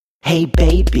Hey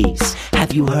babies,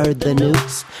 have you heard the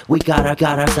news? We got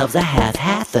ourselves a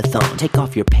Hathathon. Take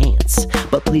off your pants,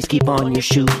 but please keep on your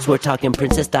shoes. We're talking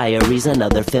Princess Diaries and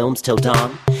other films till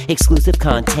dawn. Exclusive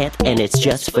content, and it's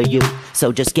just for you.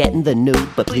 So just get in the nude,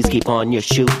 but please keep on your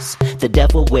shoes. The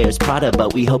devil wears Prada,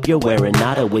 but we hope you're wearing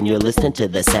nada when you're listening to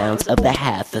the sounds of the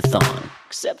Hathathon.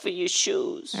 Except for your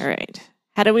shoes. All right.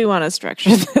 How do we want to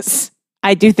structure this?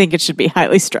 I do think it should be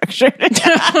highly structured.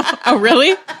 Oh,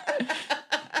 really?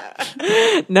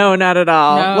 No, not at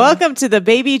all. No. Welcome to the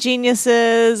Baby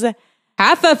Geniuses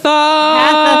Hathathon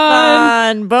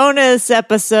bonus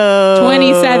episode.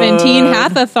 2017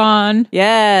 Hathathon.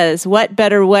 Yes. What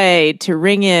better way to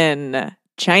ring in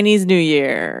Chinese New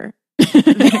Year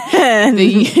than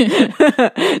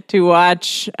to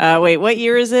watch, wait, what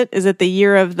year is it? Is it the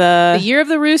year of the... The year of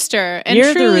the rooster. And Year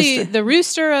of the truly, rooster. the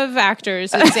rooster of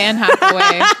actors is Anne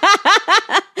Hathaway.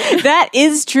 That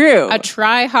is true. A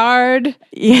try-hard,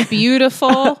 Yeah.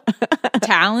 beautiful,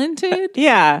 talented.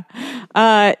 Yeah.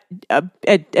 A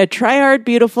try-hard,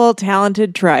 beautiful,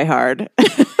 talented try-hard.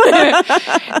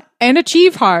 And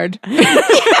achieve hard.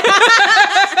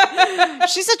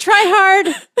 She's a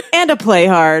try-hard and a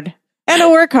play-hard and a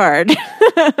work-hard.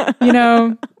 You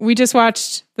know, we just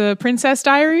watched the Princess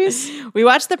Diaries. We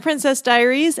watched The Princess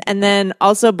Diaries, and then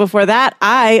also before that,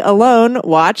 I alone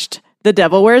watched The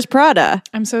Devil Wears Prada.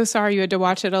 I'm so sorry you had to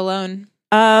watch it alone.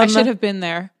 I should have been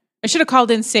there. I should have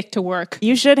called in sick to work.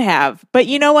 You should have. But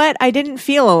you know what? I didn't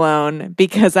feel alone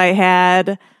because I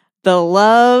had the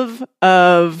love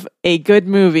of a good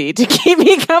movie to keep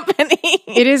me company.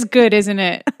 It is good, isn't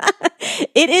it?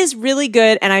 It is really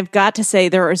good, and I've got to say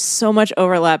there is so much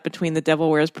overlap between The Devil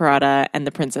Wears Prada and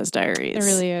The Princess Diaries. There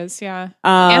really is, yeah.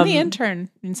 And The Intern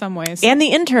in some ways. And The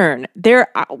Intern.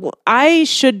 I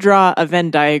should draw a Venn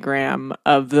diagram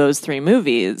of those three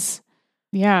movies.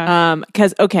 Yeah.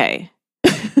 Because okay,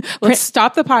 Let's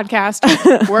stop the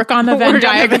podcast. Work on the Venn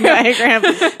diagram.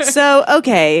 So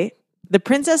okay, The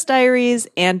Princess Diaries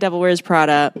and Devil Wears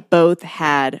Prada both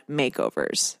had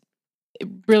makeovers.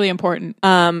 Really important.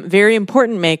 Very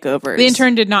important makeovers. The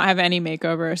Intern did not have any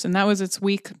makeovers, and that was its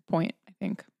weak point, I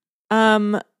think.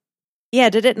 Yeah,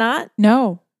 did it not?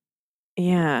 No.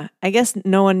 Yeah, I guess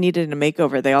no one needed a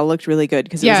makeover. They all looked really good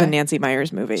because it was Yeah. a Nancy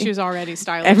Meyers movie. She was already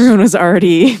stylish. Everyone was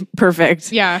already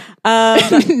perfect. Yeah. Um,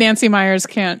 Nancy Meyers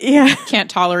can't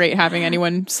tolerate having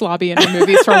anyone slobby in her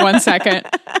movies for 1 second.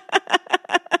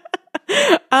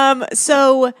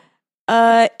 So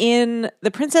in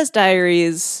The Princess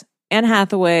Diaries, Anne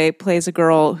Hathaway plays a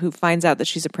girl who finds out that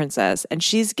she's a princess, and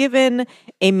she's given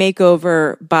a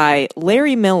makeover by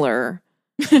Larry Miller,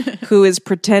 who is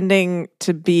pretending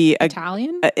to be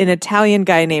Italian? an Italian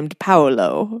guy named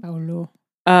Paolo.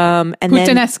 And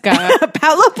Puttanesca. then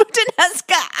Paolo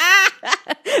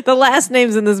Puttanesca. The last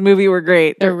names in this movie were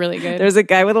great. They're really good. There's a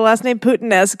guy with the last name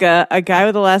Puttanesca, a guy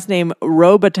with the last name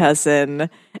Robitussin,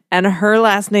 and her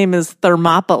last name is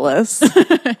Thermopolis,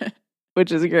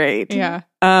 which is great. Yeah.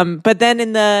 But then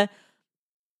in the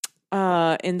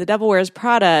Devil Wears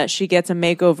Prada, she gets a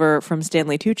makeover from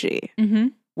Stanley Tucci,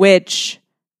 which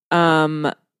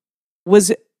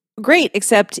was great,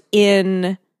 except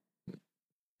in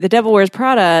The Devil Wears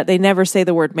Prada, they never say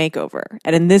the word makeover.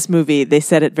 And in this movie, they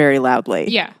said it very loudly.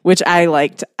 Yeah. Which I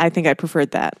liked. I think I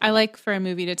preferred that. I like for a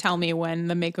movie to tell me when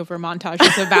the makeover montage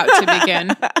is about to begin.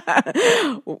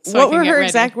 So what were her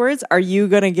exact words? Are you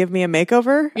going to give me a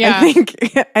makeover? Yeah.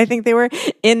 I think they were.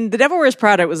 In The Devil Wears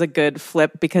Prada, it was a good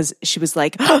flip because she was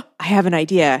like, oh, I have an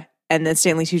idea. And then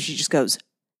Stanley Tucci just goes,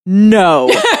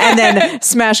 no. And then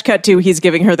smash cut to, he's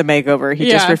giving her the makeover. He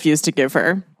just refused to give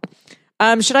her.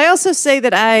 Should I also say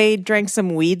that I drank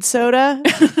some weed soda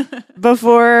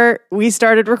before we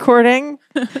started recording?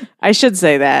 I should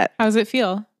say that. How does it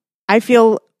feel? I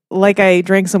feel like I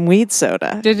drank some weed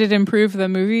soda. Did it improve the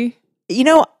movie? You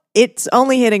know, it's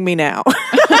only hitting me now,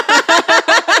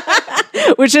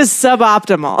 which is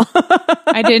suboptimal.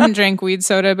 I didn't drink weed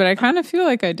soda, but I kind of feel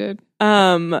like I did.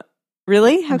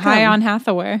 Really? How come? High on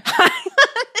Hathaway.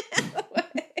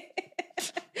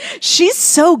 She's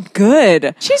so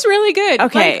good. She's really good.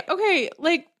 Okay.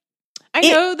 I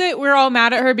know that we're all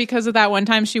mad at her because of that one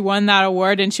time she won that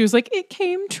award and she was like, it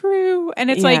came true.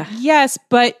 And it's like, yes,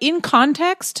 but in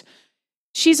context,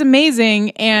 she's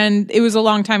amazing and it was a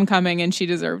long time coming and she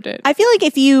deserved it. I feel like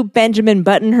if you Benjamin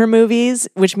Button her movies,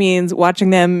 which means watching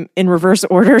them in reverse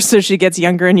order so she gets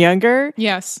younger and younger,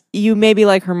 yes, you maybe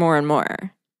like her more and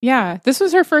more. Yeah, this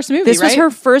was her first movie, This was right? her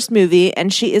first movie,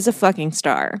 and she is a fucking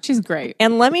star. She's great.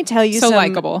 And let me tell you So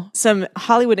likable. some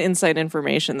Hollywood Inside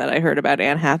information that I heard about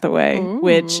Anne Hathaway,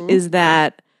 which is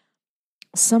that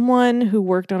someone who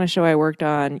worked on a show I worked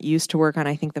on used to work on,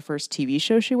 I think, the first TV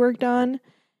show she worked on.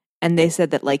 And they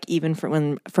said that, like, even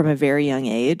from a very young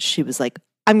age, she was like,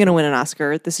 I'm going to win an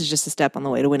Oscar. This is just a step on the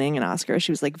way to winning an Oscar.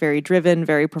 She was like very driven,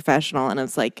 very professional. And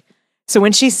it's like, so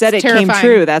when she said it came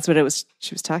true, that's what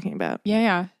she was talking about.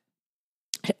 Yeah.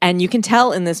 And you can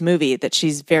tell in this movie that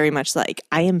she's very much like,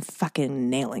 I am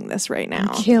fucking nailing this right now.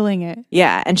 I'm killing it.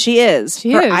 Yeah. And she is.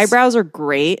 Her eyebrows are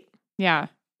great. Yeah.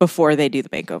 Before they do the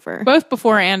makeover. Both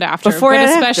before and after. Before but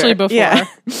and especially after. before. Yeah.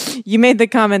 You made the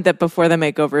comment that before the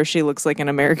makeover, she looks like an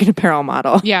American Apparel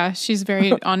model. Yeah, she's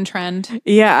very on trend.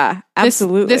 Yeah,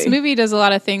 absolutely. This movie does a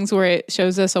lot of things where it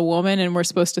shows us a woman and we're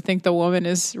supposed to think the woman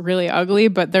is really ugly,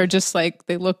 but they're just like,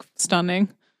 they look stunning.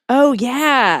 Oh,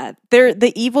 yeah.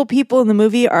 The evil people in the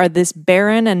movie are this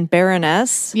Baron and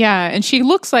Baroness. Yeah, and she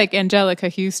looks like Angelica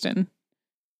Houston.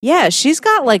 Yeah, she's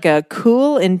got like a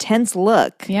cool, intense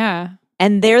look. Yeah.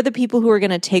 And they're the people who are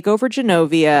going to take over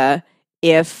Genovia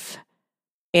if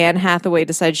Anne Hathaway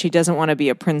decides she doesn't want to be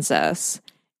a princess.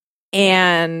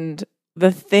 And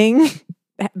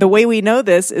the way we know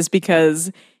this is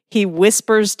because he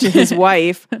whispers to his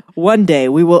wife, one day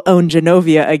we will own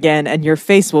Genovia again and your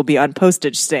face will be on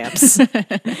postage stamps. And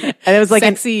it was like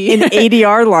an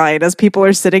ADR line as people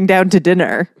are sitting down to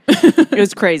dinner. It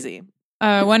was crazy.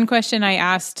 One question I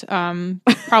asked,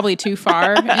 probably too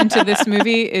far into this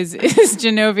movie, is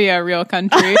Genovia a real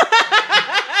country?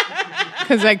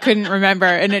 Because I couldn't remember,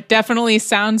 and it definitely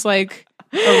sounds like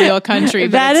a real country.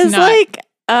 But that it's is not. like.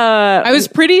 I was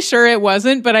pretty sure it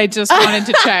wasn't, but I just wanted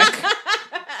to check.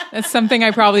 That's something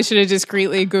I probably should have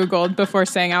discreetly Googled before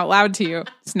saying out loud to you.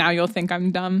 So now you'll think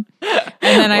I'm dumb. And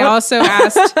then I also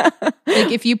asked,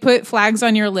 like, if you put flags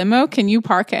on your limo, can you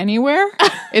park anywhere?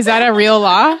 Is that a real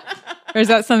law? Or is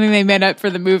that something they made up for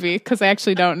the movie? Because I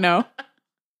actually don't know.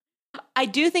 I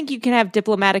do think you can have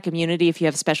diplomatic immunity if you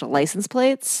have special license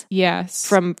plates. Yes.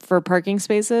 For parking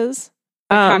spaces.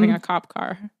 Like having a cop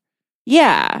car.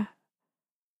 Yeah.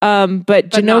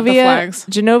 But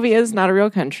Genovia is not a real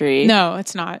country. No,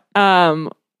 it's not.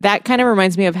 That kind of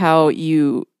reminds me of how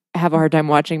you have a hard time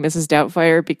watching Mrs.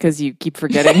 Doubtfire because you keep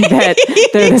forgetting that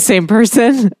they're the same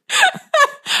person.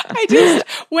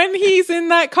 When he's in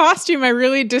that costume, I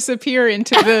really disappear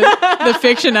into the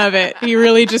fiction of it. He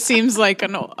really just seems like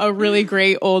a really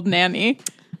great old nanny.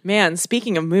 Man,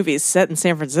 speaking of movies set in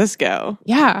San Francisco.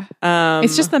 Yeah.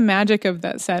 It's just the magic of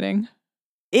that setting.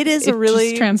 It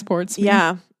just transports me.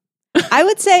 Yeah. I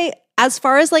would say as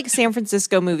far as like San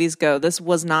Francisco movies go, this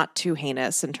was not too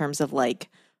heinous in terms of like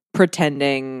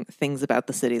pretending things about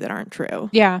the city that aren't true.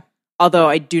 Yeah. Although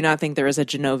I do not think there is a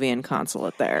Genovian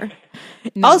consulate there.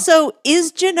 No. Also,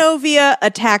 is Genovia a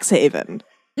tax haven?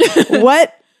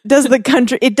 What does the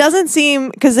country... It doesn't seem...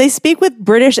 Because they speak with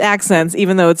British accents,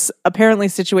 even though it's apparently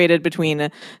situated between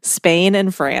Spain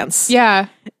and France. Yeah.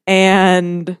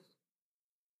 And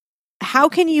how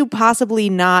can you possibly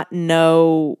not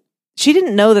know... She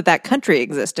didn't know that country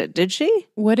existed, did she?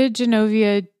 What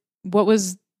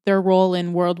was their role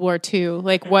in World War II?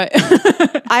 Like what?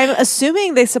 I'm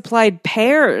assuming they supplied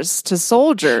pears to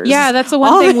soldiers. Yeah, that's the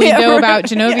one thing we know about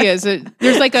Genovia is that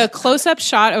there's like a close-up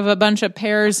shot of a bunch of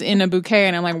pears in a bouquet,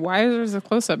 and I'm like, why is there a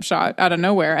close-up shot out of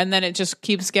nowhere? And then it just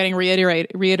keeps getting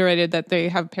reiterated that they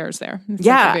have pears there. It's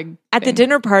yeah, like a big at thing. the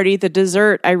dinner party, the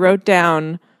dessert I wrote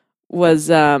down was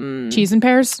cheese and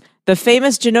pears. The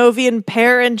famous Genovian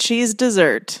pear and cheese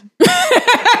dessert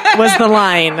was the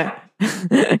line.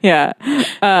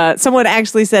 Yeah. Someone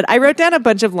actually said, I wrote down a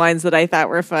bunch of lines that I thought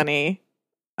were funny.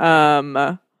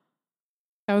 That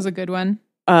was a good one.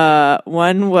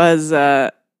 One was,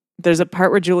 there's a part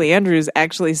where Julie Andrews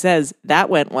actually says, that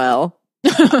went well.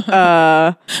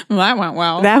 Well, that went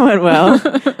well. That went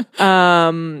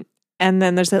well. And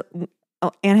then there's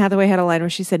Anne Hathaway had a line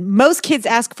where she said, most kids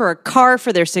ask for a car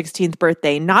for their 16th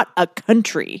birthday, not a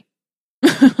country.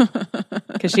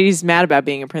 Because she's mad about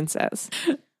being a princess.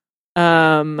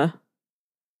 Also,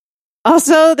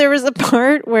 there was a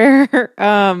part where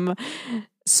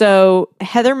so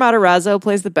Heather Matarazzo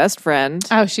plays the best friend.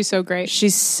 Oh, she's so great.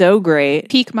 She's so great.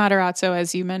 Peak Matarazzo,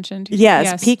 as you mentioned.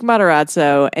 Yes, peak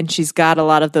Matarazzo, and she's got a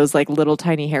lot of those like little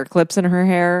tiny hair clips in her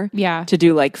hair. Yeah. To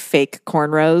do like fake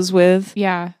cornrows with.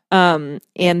 Yeah. And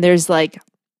there's like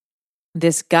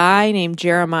this guy named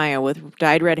Jeremiah with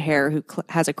dyed red hair who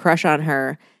has a crush on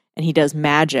her, and he does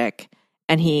magic,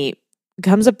 and he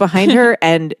comes up behind her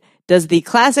and does the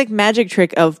classic magic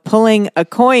trick of pulling a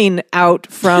coin out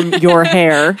from your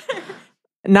hair,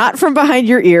 not from behind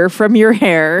your ear, from your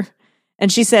hair.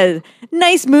 And she said,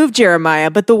 nice move,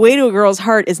 Jeremiah, but the way to a girl's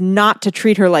heart is not to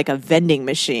treat her like a vending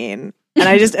machine. And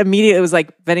I just immediately was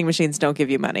like, vending machines don't give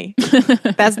you money.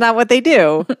 That's not what they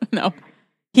do. No.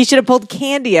 He should have pulled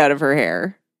candy out of her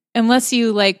hair. Unless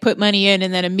you like put money in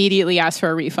and then immediately ask for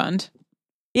a refund.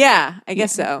 Yeah, I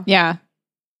guess so. Yeah.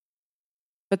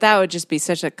 But that would just be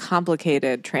such a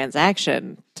complicated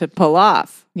transaction to pull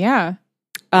off. Yeah.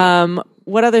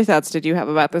 What other thoughts did you have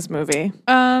about this movie?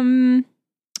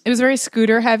 It was very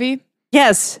scooter heavy.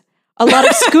 Yes. A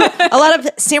lot of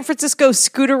San Francisco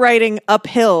scooter riding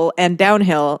uphill and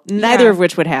downhill, neither of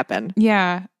which would happen.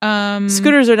 Yeah.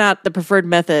 Scooters are not the preferred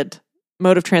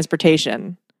mode of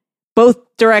transportation.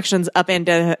 Both directions, up and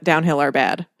downhill, are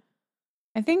bad.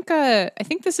 I think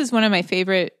this is one of my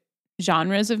favorite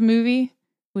genres of movie,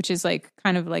 which is like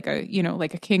kind of like a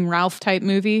King Ralph type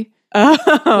movie. Oh.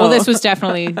 Well, this was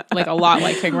definitely like a lot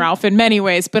like King Ralph in many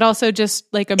ways, but also just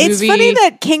like a movie. It's funny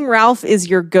that King Ralph is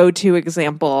your go-to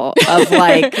example of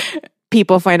like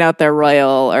people find out they're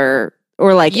royal or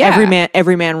like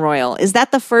every man royal. Is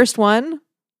that the first one?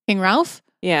 King Ralph?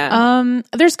 Yeah.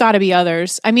 There's got to be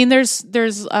others. I mean, there's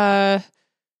like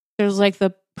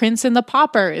the Prince and the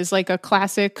Pauper is like a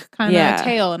classic kind of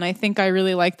tale, and I think I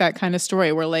really like that kind of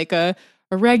story where like a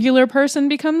regular person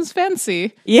becomes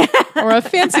fancy. Yeah. Or a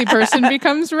fancy person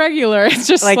becomes regular. It's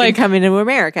just like Coming to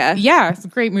America. Yeah, it's a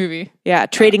great movie. Yeah,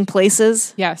 Trading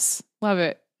Places. Yes, love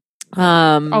it.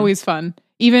 Always fun.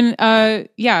 Even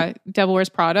Devil Wears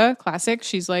Prada, classic.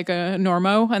 She's like a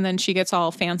normo, and then she gets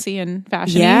all fancy and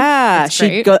fashiony. Yeah,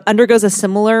 she undergoes a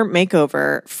similar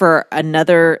makeover for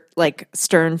another like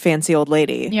stern, fancy old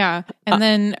lady. Yeah, and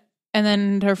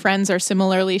then her friends are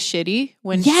similarly shitty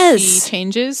when she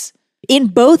changes. In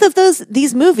both of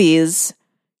these movies,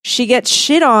 she gets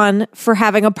shit on for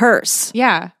having a purse.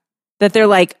 Yeah. That they're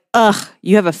like, ugh,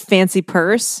 you have a fancy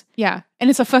purse? Yeah. And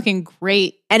it's a fucking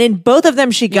great. And in both of them,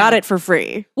 she got it for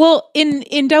free. Well,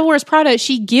 in Devil Wears Prada,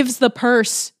 she gives the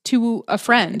purse to a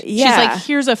friend. Yeah. She's like,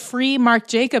 here's a free Marc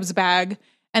Jacobs bag.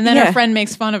 And then her friend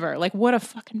makes fun of her. Like, what a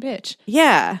fucking bitch.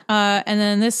 Yeah. And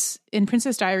then in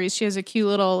Princess Diaries, she has a cute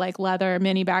little like leather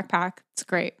mini backpack. It's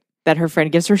great. That her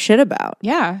friend gives her shit about.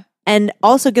 Yeah. And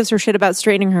also gives her shit about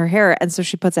straightening her hair. And so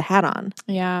she puts a hat on.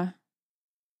 Yeah.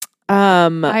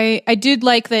 I did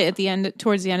like that at the end,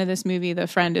 towards the end of this movie, the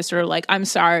friend is sort of like, I'm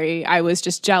sorry, I was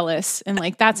just jealous. And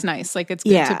like, that's nice. Like, it's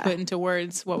good to put into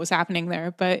words what was happening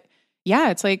there. But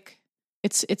yeah, it's like,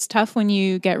 it's tough when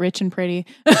you get rich and pretty.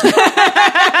 That's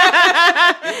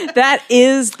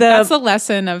the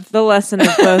lesson of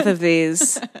both of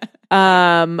these.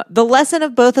 The lesson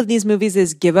of both of these movies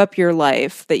is give up your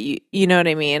life. That you know what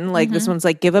I mean? Like this one's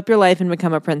like give up your life and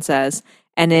become a princess.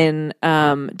 And in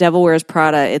Devil Wears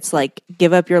Prada, it's like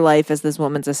give up your life as this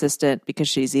woman's assistant because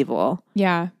she's evil.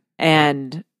 Yeah.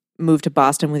 And move to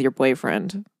Boston with your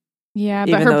boyfriend. Yeah,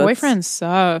 but her boyfriend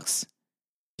sucks.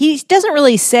 He doesn't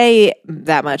really say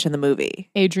that much in the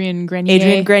movie. Adrian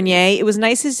Grenier. It was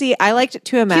nice to see. I liked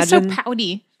to imagine. He's so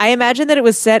pouty. I imagine that it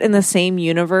was set in the same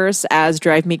universe as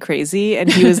Drive Me Crazy,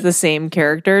 and he was the same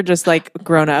character, just like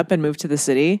grown up and moved to the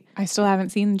city. I still haven't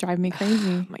seen Drive Me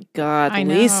Crazy. Oh my God, I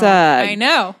know. Lisa. I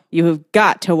know. You have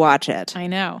got to watch it. I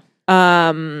know.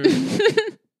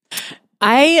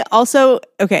 I also,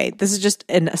 this is just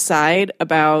an aside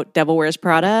about Devil Wears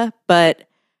Prada, but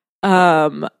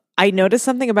I noticed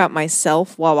something about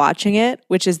myself while watching it,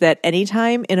 which is that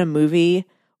anytime in a movie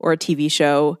or a TV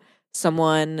show,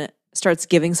 someone starts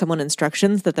giving someone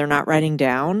instructions that they're not writing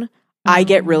down, I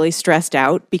get really stressed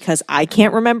out because I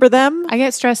can't remember them. I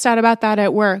get stressed out about that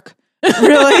at work.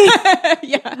 Really?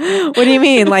 Yeah. What do you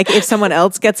mean? Like if someone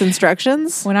else gets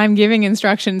instructions? When I'm giving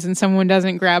instructions and someone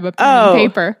doesn't grab a pen and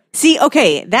paper. See,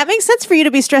 okay, that makes sense for you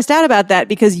to be stressed out about that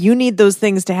because you need those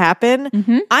things to happen.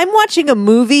 Mm-hmm. I'm watching a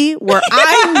movie where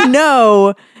I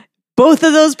know both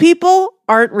of those people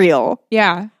aren't real.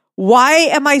 Yeah. Why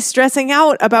am I stressing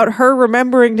out about her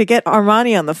remembering to get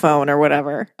Armani on the phone or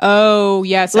whatever? Oh,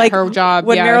 yes, like her job.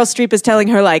 When Meryl Streep is telling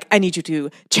her, like, I need you to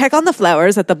check on the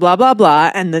flowers at the blah, blah, blah,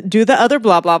 and do the other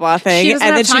blah, blah, blah thing. She doesn't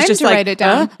and have then time she's just to like, write it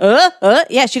down.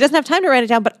 Yeah, she doesn't have time to write it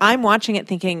down, but I'm watching it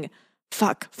thinking,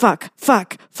 fuck.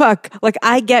 Like,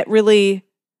 I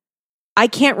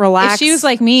can't relax. If she was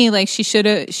like me, like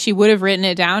she would have written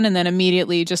it down and then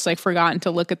immediately just like forgotten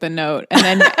to look at the note.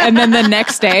 And then the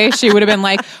next day she would have been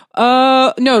like,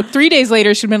 oh, no, 3 days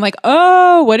later she'd been like,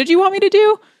 oh, what did you want me to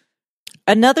do?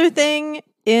 Another thing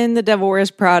in The Devil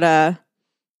Wears Prada,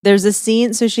 there's a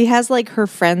scene. So she has like her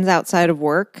friends outside of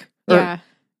work. Yeah.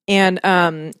 And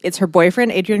it's her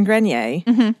boyfriend, Adrian Grenier.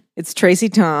 Mm-hmm. It's Tracy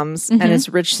Toms and it's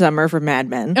Rich Summer from Mad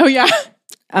Men. Oh, yeah.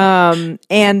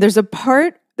 And there's a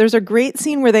great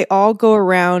scene where they all go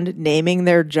around naming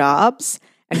their jobs.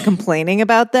 and complaining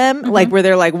about them, like where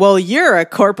they're like, well, you're a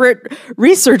corporate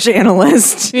research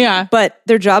analyst. Yeah. But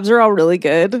their jobs are all really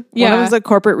good. Yeah. One of them's a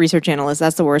corporate research analyst.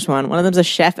 That's the worst one. One of them's a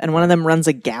chef and one of them runs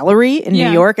a gallery in New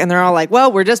York. And they're all like,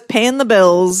 well, we're just paying the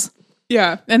bills.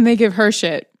 Yeah. And they give her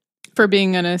shit for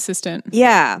being an assistant.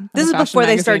 Yeah. This is before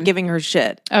they start magazine. giving her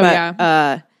shit. Oh,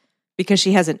 yeah. Because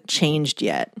she hasn't changed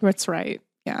yet. That's right.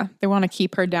 Yeah. They want to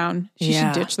keep her down. She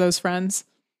should ditch those friends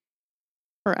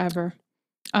forever.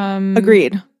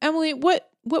 Agreed. Emily, what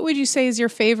would you say is your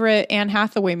favorite Anne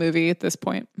Hathaway movie at this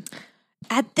point?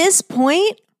 At this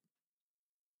point,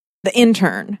 The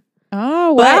Intern.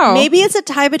 Oh, But wow. maybe it's a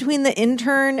tie between The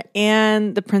Intern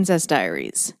and The Princess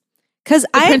Diaries. Because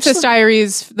Princess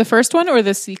Diaries, the first one or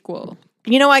the sequel?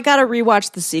 I got to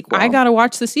rewatch the sequel. I got to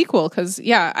watch the sequel because,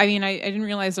 I didn't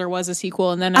realize there was a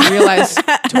sequel. And then I realized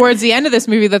towards the end of this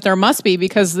movie that there must be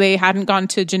because they hadn't gone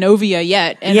to Genovia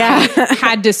yet. And I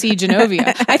had to see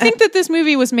Genovia. I think that this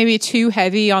movie was maybe too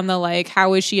heavy on the, like,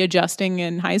 how is she adjusting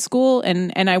in high school?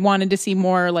 And I wanted to see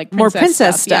more, like,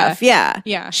 princess stuff.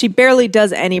 Yeah. She barely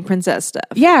does any princess stuff.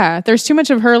 Yeah. There's too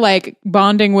much of her, like,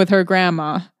 bonding with her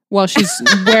grandma. While she's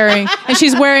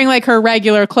wearing like her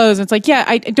regular clothes. It's like,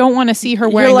 I don't want to see her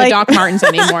wearing the Doc Martens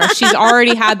anymore. She's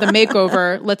already had the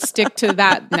makeover. Let's stick to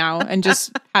that now and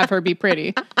just have her be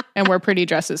pretty and wear pretty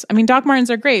dresses. I mean, Doc Martens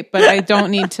are great, but I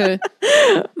don't need to.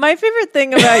 My favorite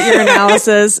thing about your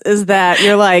analysis is that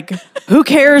you're like, who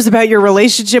cares about your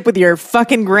relationship with your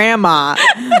fucking grandma?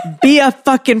 Be a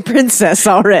fucking princess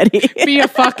already. Be a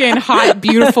fucking hot,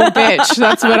 beautiful bitch.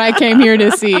 That's what I came here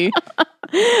to see.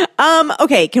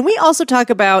 Okay, can we also talk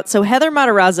about, so Heather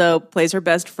Matarazzo plays her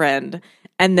best friend,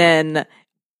 and then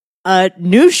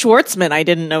new Schwartzman I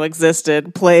didn't know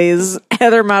existed plays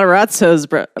Heather Matarazzo's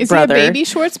brother. Is he a baby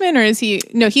Schwartzman, or is he?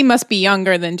 No, he must be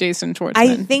younger than Jason Schwartzman.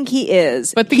 I think he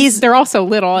is. But they're all so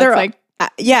little. It's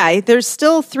like, there's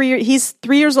still 3 years. He's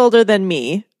 3 years older than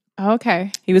me.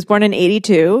 Okay. He was born in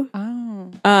 1982.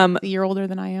 Oh. A year older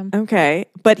than I am. Okay.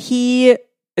 But he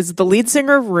is the lead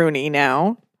singer of Rooney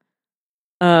now.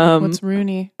 What's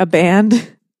Rooney? A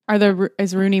band.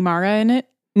 Is Rooney Mara in it?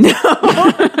 No.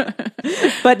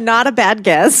 But not a bad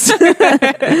guess.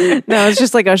 No, it's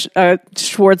just like a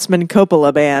Schwartzman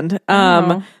Coppola band.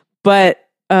 But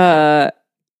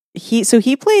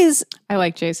he plays. I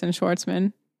like Jason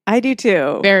Schwartzman. I do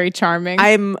too. Very charming.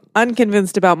 I'm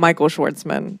unconvinced about Michael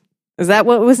Schwartzman. Is that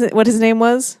what his name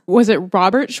was? Was it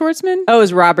Robert Schwartzman? Oh, it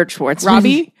was Robert Schwartzman.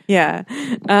 Robbie? Yeah.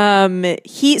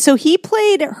 He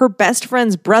played her best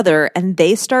friend's brother and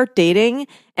they start dating.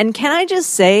 And can I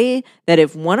just say that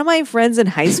if one of my friends in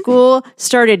high school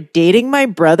started dating my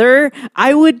brother,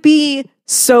 I would be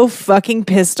so fucking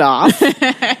pissed off.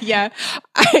 Yeah.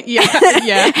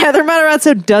 Heather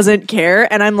Matarazzo doesn't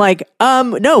care. And I'm like,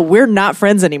 no, we're not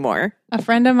friends anymore. A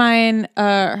friend of mine,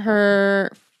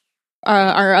 our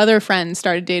other friend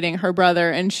started dating her brother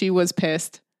and she was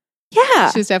pissed.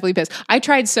 Yeah. She was definitely pissed. I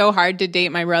tried so hard to date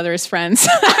my brother's friends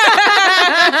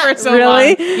for so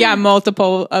long. Yeah,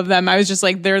 multiple of them. I was just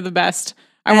like, they're the best.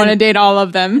 I want to date all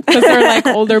of them because they're like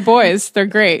older boys. They're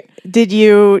great. Did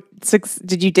you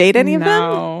date any of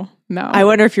them? No. I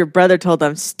wonder if your brother told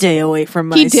them, stay away from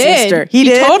my sister. He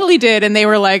did? Totally did. And they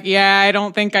were like, yeah, I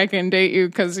don't think I can date you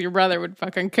because your brother would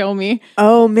fucking kill me.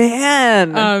 Oh,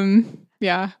 man.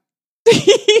 Yeah.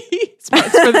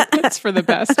 It's for the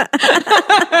best.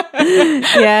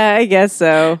 Yeah, I guess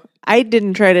so. I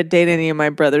didn't try to date any of my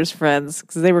brother's friends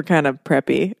because they were kind of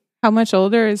preppy. How much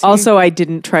older is he? Also, I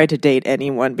didn't try to date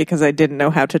anyone because I didn't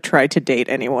know how to try to date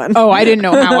anyone. Oh, I didn't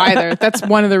know how either. That's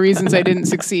one of the reasons I didn't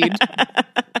succeed.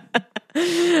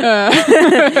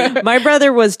 My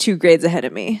brother was 2 grades ahead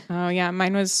of me. Oh, yeah.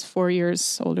 Mine was 4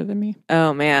 years older than me.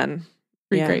 Oh, man.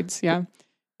 3 grades, yeah.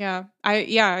 Yeah.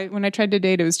 When I tried to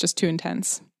date, it was just too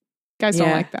intense. Guys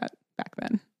don't like that back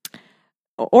then.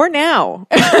 Or now.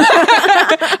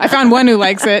 I found one who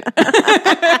likes it.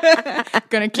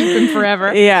 Gonna keep him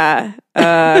forever. Yeah.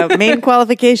 Main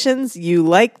qualifications, you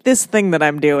like this thing that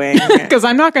I'm doing. Because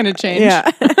I'm not gonna change.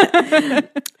 Yeah.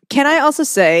 Can I also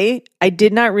say, I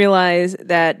did not realize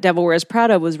that Devil Wears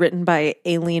Prada was written by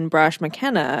Aileen Brosh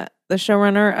McKenna, the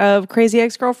showrunner of Crazy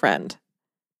Ex-Girlfriend.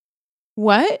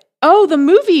 What? Oh, the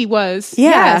movie was.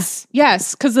 Yeah.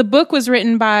 Yes. Because the book was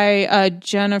written by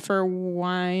Jennifer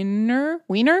Weiner.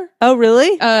 Oh,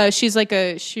 really? She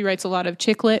writes a lot of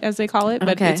chick lit, as they call it,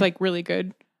 but it's like really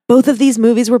good. Both of these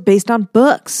movies were based on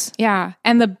books. Yeah.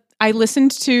 And I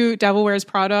listened to Devil Wears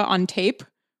Prada on tape.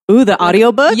 Ooh, the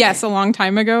audiobook? Yes, a long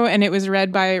time ago. And it was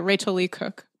read by Rachel Lee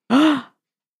Cook.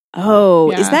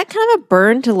 Oh, yeah. Is that kind of a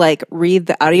burn to like read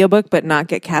the audiobook but not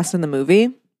get cast in the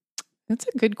movie? That's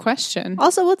a good question.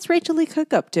 Also, what's Rachel Lee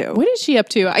Cook up to? What is she up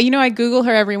to? I Google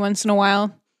her every once in a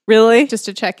while. Really? Just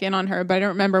to check in on her, but I don't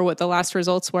remember what the last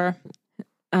results were.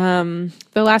 The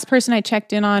last person I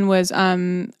checked in on was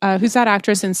who's that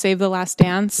actress in Save the Last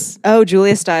Dance? Oh,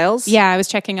 Julia Stiles? Yeah, I was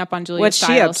checking up on Julia What's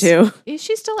Stiles. she up to? Is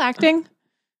she still acting?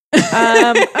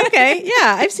 Okay,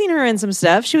 yeah, I've seen her in some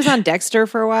stuff. She was on Dexter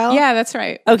for a while. Yeah, that's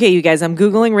right. Okay, you guys, I'm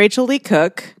Googling Rachel Lee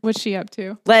Cook. What's she up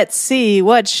to? Let's see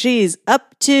what she's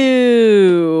up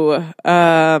to.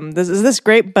 Is this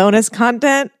great bonus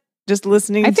content? Just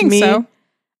listening to me? I think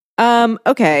so.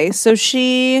 Okay, so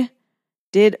she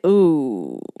did.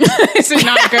 Ooh, is it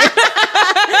not good?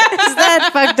 Is that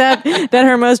fucked up? That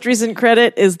her most recent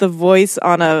credit is the voice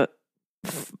on the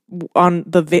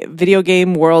video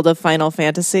game world of Final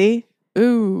Fantasy.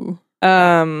 Ooh.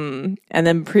 And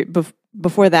then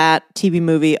before that, TV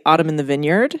movie Autumn in the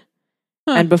Vineyard,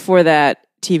 and before that,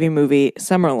 TV movie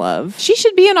Summer Love. She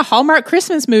should be in a Hallmark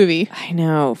Christmas movie. I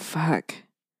know. Fuck.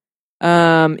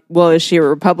 Well, is she a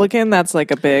Republican? That's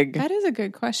like a big... That is a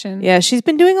good question. Yeah, she's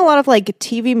been doing a lot of like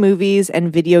TV movies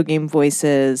and video game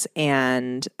voices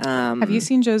and... Have you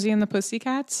seen Josie and the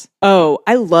Pussycats? Oh,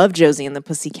 I love Josie and the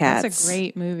Pussycats. That's a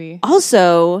great movie.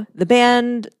 Also, the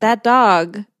band That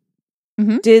Dog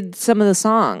did some of the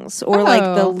songs, or like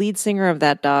the lead singer of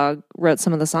That Dog wrote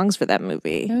some of the songs for that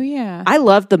movie. Oh, yeah. I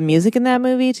love the music in that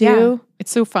movie too. Yeah. It's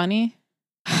so funny.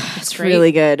 It's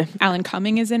really good. Alan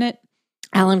Cumming is in it.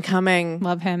 Alan Cumming.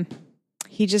 Love him.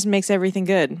 He just makes everything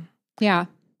good. Yeah.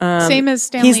 Same as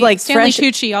Stanley. He's like Stanley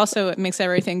Tucci also makes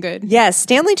everything good. Yes,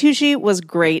 Stanley Tucci was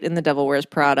great in The Devil Wears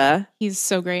Prada. He's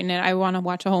so great in it. I want to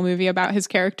watch a whole movie about his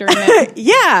character in it.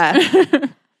 Yeah.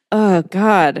 Oh,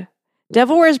 God.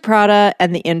 Devil Wears Prada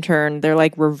and The Intern, they're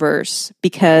like reverse,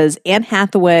 because Anne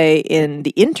Hathaway in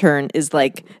The Intern is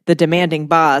like the demanding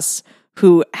boss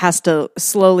who has to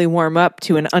slowly warm up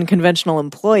to an unconventional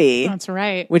employee. That's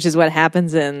right. Which is what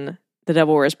happens in The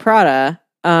Devil Wears Prada.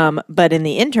 But in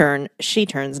The Intern, she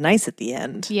turns nice at the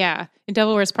end. Yeah. In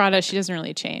Devil Wears Prada, she doesn't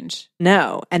really change.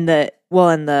 No. And the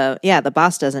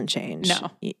boss doesn't change. No.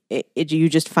 You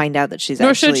just find out that she's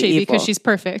Nor actually should she, evil. because she's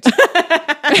perfect.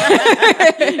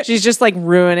 She's just like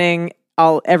ruining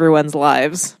everyone's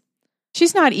lives.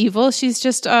 She's not evil. She's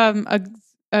just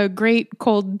a great,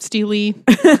 cold, steely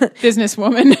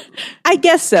businesswoman. I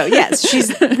guess so. Yes,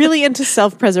 she's really into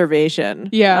self-preservation.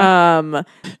 Yeah.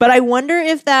 But I wonder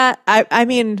if that. I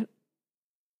mean,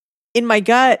 in my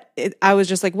gut, I was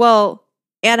just like, well,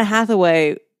 Anne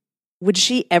Hathaway, would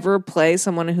she ever play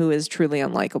someone who is truly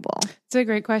unlikable? It's a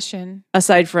great question.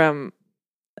 Aside from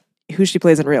who she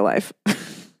plays in real life.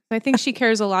 I think she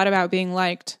cares a lot about being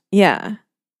liked. Yeah.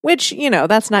 Which,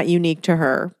 that's not unique to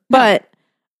her. No.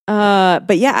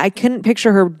 But yeah, I couldn't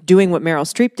picture her doing what Meryl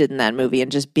Streep did in that movie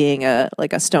and just being a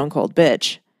stone cold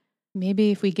bitch.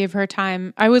 Maybe if we give her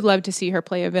time, I would love to see her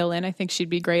play a villain. I think she'd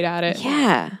be great at it.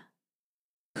 Yeah.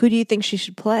 Who do you think she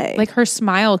should play? Like her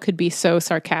smile could be so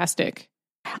sarcastic.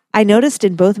 I noticed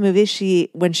in both movies,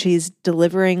 when she's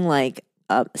delivering like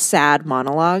a sad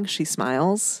monologue, she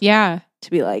smiles. Yeah.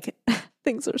 To be like,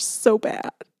 things are so bad.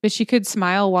 But she could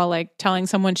smile while like telling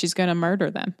someone she's going to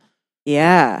murder them.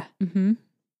 Yeah. Mm-hmm.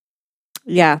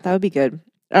 Yeah, that would be good.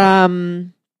 I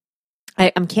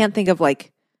can't think of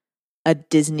like a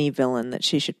Disney villain that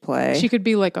she should play. She could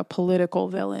be like a political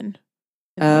villain.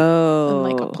 In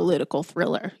like a political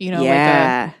thriller, yeah.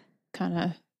 Like a kind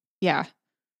of, yeah.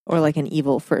 Or like an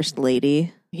evil first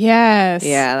lady. Yes.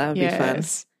 Yeah, that would be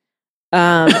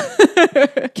fun.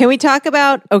 Can we talk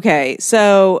about, okay,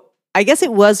 so I guess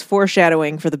it was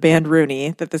foreshadowing for the band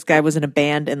Rooney that this guy was in a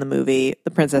band in the movie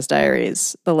The Princess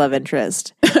Diaries, the love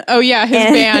interest. Oh yeah,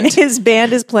 band. His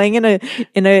band is playing in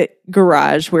a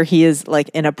garage where he is like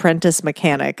an apprentice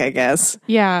mechanic, I guess.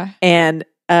 Yeah. And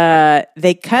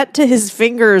they cut to his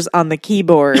fingers on the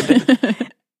keyboard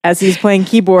as he's playing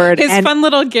keyboard. His fun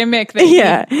little gimmick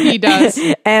that he does.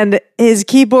 And his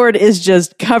keyboard is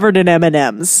just covered in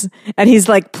M&Ms. And he's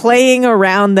like playing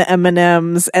around the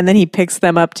M&Ms and then he picks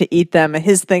them up to eat them.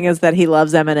 His thing is that he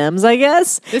loves M&Ms, I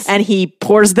guess. And he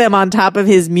pours them on top of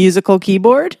his musical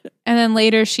keyboard. And then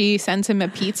later she sends him a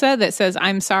pizza that says,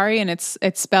 "I'm sorry," and it's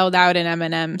spelled out in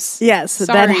M&Ms. Yes,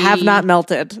 sorry. that have not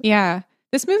melted. Yeah.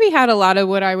 This movie had a lot of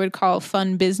what I would call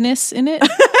fun business in it.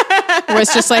 Where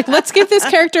it's just like, let's give this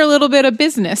character a little bit of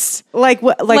business. Like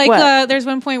what? Like what? There's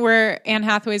one point where Anne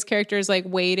Hathaway's character is like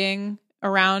waiting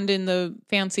around in the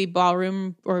fancy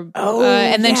ballroom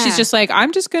and then she's just like,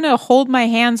 I'm just gonna hold my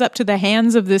hands up to the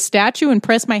hands of this statue and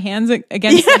press my hands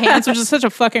against the hands, which is such a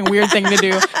fucking weird thing to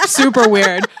do. Super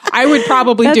weird. I would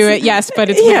probably do it, yes, but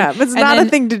it's weird. But it's not a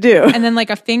thing to do. And then like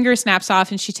a finger snaps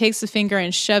off and she takes the finger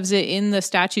and shoves it in the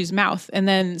statue's mouth, and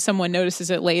then someone notices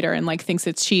it later and like thinks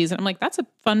it's cheese, and I'm like, that's a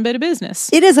fun bit of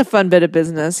business. It is a fun bit of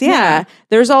business. Yeah.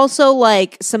 There's also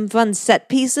like some fun set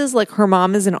pieces, like her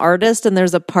mom is an artist, and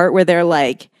there's a part where they're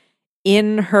like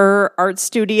in her art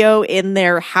studio in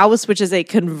their house, which is a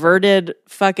converted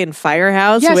fucking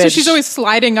firehouse. Yeah, so she's always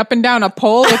sliding up and down a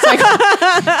pole. It's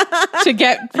like to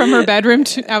get from her bedroom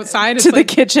to outside. It's to like,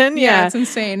 the kitchen. Yeah, it's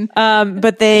insane.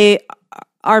 But they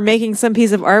are making some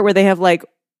piece of art where they have like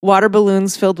water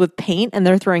balloons filled with paint, and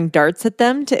they're throwing darts at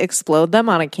them to explode them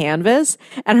on a canvas.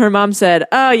 And her mom said,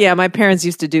 oh yeah, my parents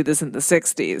used to do this in the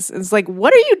 60s. It's like,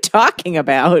 what are you talking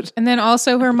about? And then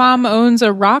also her mom owns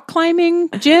a rock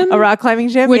climbing gym. A rock climbing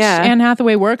gym? Which Anne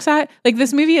Hathaway works at. Like,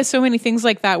 this movie has so many things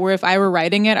like that where if I were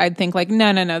writing it, I'd think like,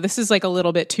 no, this is like a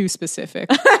little bit too specific.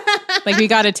 Like, we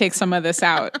got to take some of this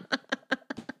out.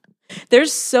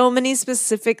 There's so many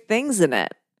specific things in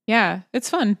it. Yeah, it's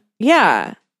fun.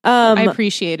 Yeah. I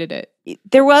appreciated it.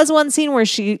 There was one scene where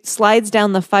she slides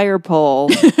down the fire pole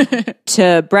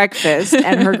to breakfast,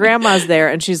 and her grandma's there,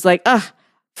 and she's like, ugh,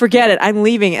 forget it, I'm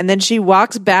leaving. And then she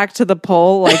walks back to the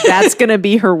pole like that's going to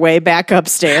be her way back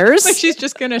upstairs. Like she's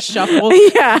just going to shuffle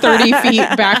 30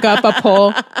 feet back up a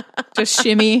pole, just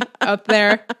shimmy up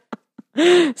there.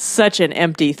 Such an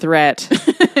empty threat.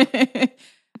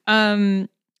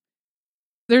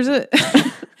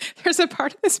 There's a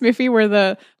part of this movie where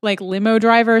the like limo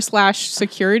driver /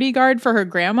 security guard for her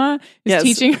grandma is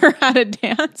teaching her how to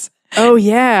dance. Oh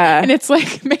yeah. And it's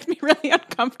like made me really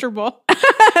uncomfortable.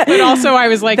 But also I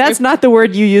was like, that's not the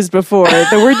word you used before.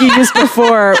 The word you used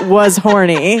before was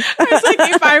horny. I was like,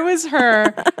 if I was her,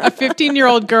 a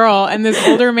 15-year-old girl, and this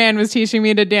older man was teaching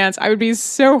me to dance, I would be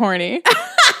so horny.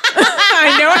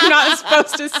 I know I'm not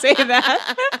supposed to say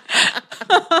that.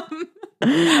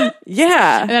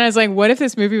 Yeah. And then I was like, what if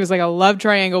this movie was like a love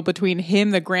triangle between him,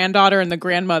 the granddaughter, and the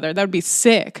grandmother? That would be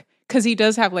sick. Because he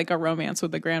does have like a romance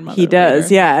with the grandmother. He does,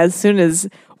 later. Yeah. As soon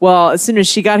as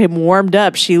she got him warmed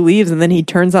up, she leaves, and then he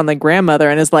turns on the grandmother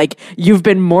and is like, you've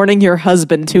been mourning your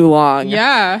husband too long.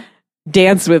 Yeah.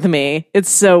 Dance with me.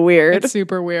 It's so weird. It's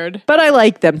super weird. But I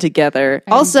like them together.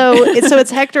 Also,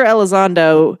 it's Hector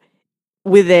Elizondo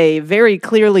with a very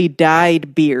clearly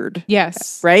dyed beard.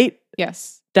 Yes. Right?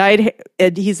 Yes. Dyed,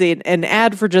 and he's an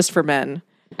ad for Just for Men.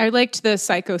 I liked the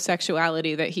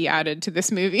psychosexuality that he added to this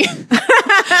movie.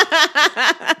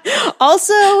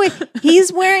 Also,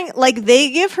 he's wearing, like,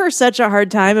 they give her such a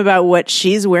hard time about what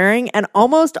she's wearing, and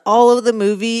almost all of the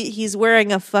movie, he's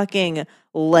wearing a fucking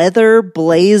leather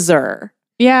blazer.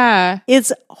 Yeah.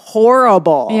 It's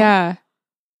horrible. Yeah.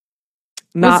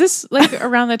 Was this like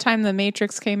around the time The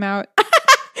Matrix came out?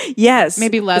 Yes.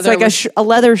 Maybe leather. It's like a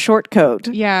leather short coat.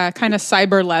 Yeah, kind of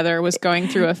cyber leather was going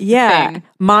through a thing.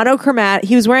 Monochromatic.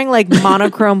 He was wearing like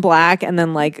monochrome black, and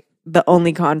then like the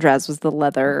only contrast was the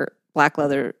black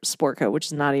leather sport coat, which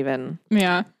is not even.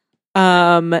 Yeah.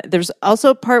 There's also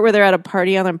a part where they're at a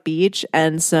party on a beach,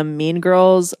 and some mean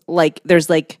girls, like there's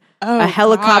like a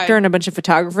helicopter and a bunch of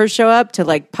photographers show up to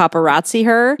like paparazzi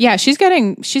her. Yeah, she's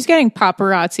getting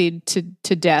paparazzied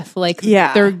to death. Like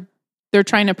they're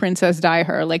trying to Princess Di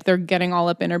her. Like, they're getting all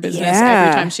up in her business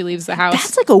every time she leaves the house.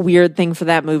 That's like a weird thing for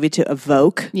that movie to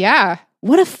evoke. Yeah.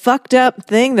 What a fucked up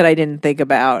thing that I didn't think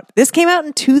about. This came out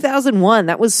in 2001.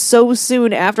 That was so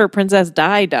soon after Princess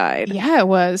Di died. Yeah, it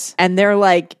was. And they're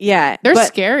like, They're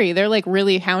scary. They're like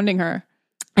really hounding her.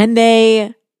 And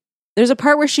there's a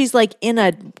part where she's like in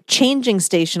a changing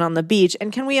station on the beach.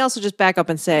 And can we also just back up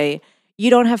and say, you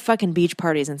don't have fucking beach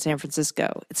parties in San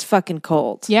Francisco. It's fucking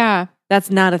cold. Yeah. That's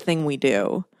not a thing we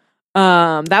do.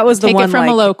 That was the Take one it from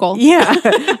a local. Yeah.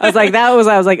 I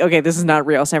was like, okay, this is not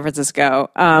real San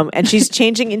Francisco. And she's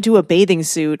changing into a bathing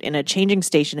suit in a changing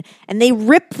station, and they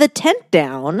rip the tent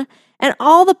down, and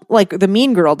all the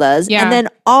mean girl does. Yeah. And then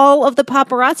all of the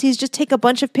paparazzis just take a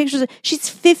bunch of pictures. She's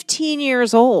 15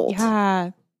 years old.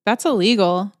 Yeah. That's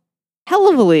illegal. Hell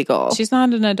of illegal. She's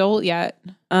not an adult yet.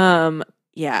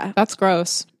 Yeah. That's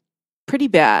gross. Pretty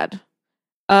bad.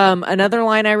 Another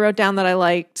line I wrote down that I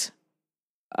liked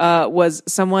was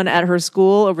someone at her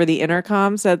school over the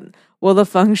intercom said, will the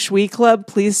feng shui club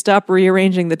please stop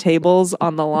rearranging the tables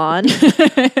on the lawn?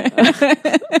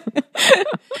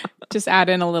 Just add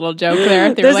in a little joke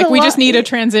there. They were like, we just need a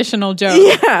transitional joke.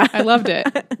 Yeah. I loved it.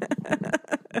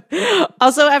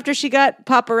 Also, after she got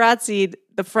paparazzied,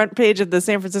 the front page of the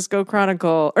San Francisco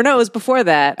Chronicle, or no, it was before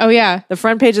that. Oh, yeah. The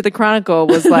front page of the Chronicle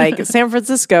was like, San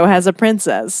Francisco has a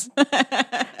princess.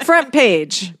 Front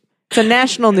page. It's a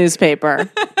national newspaper.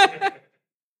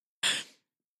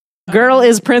 Girl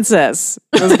is princess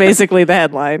was basically the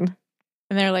headline.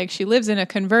 And they're like, she lives in a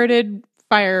converted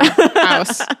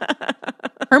firehouse.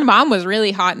 Her mom was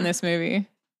really hot in this movie.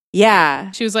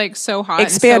 Yeah. She was like so hot.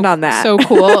 Expand on that. So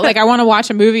cool. Like I want to watch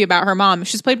a movie about her mom.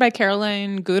 She's played by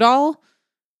Caroline Goodall,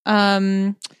 who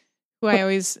I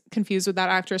always confuse with that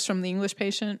actress from The English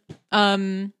Patient.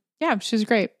 Yeah, she's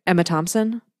great. Emma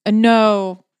Thompson?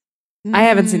 No. I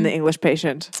haven't seen The English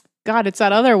Patient. God, it's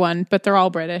that other one, but they're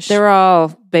all British. They're all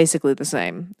basically the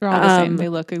same. They're all the same. They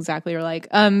look exactly alike.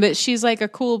 But she's like a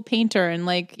cool painter and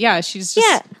like, yeah, she's just...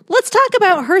 Yeah, let's talk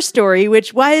about her story,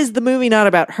 which, why is the movie not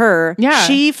about her? Yeah.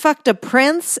 She fucked a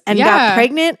prince and got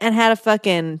pregnant and had a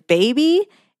fucking baby,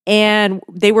 and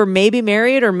they were maybe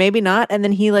married or maybe not, and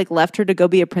then he like left her to go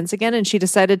be a prince again, and she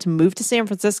decided to move to San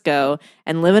Francisco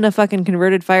and live in a fucking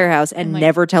converted firehouse and like,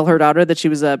 never tell her daughter that she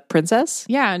was a princess?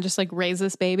 Yeah, and just like raise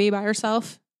this baby by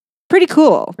herself. Pretty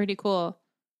cool. Pretty cool.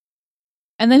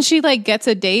 And then she like gets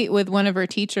a date with one of her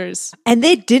teachers. And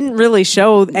they didn't really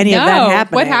show any of that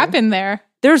happening. What happened there?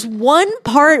 There's one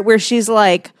part where she's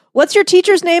like, what's your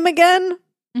teacher's name again?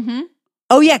 Mm-hmm.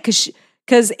 Oh, yeah,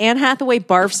 because Anne Hathaway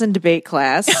barfs in debate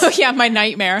class. Oh, yeah, my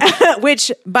nightmare.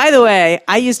 Which, by the way,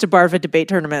 I used to barf at debate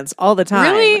tournaments all the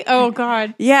time. Really? Oh,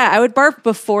 God. Yeah, I would barf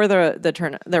before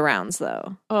the rounds,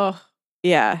 though. Oh.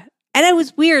 Yeah. And it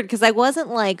was weird because I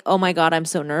wasn't like, oh my God, I'm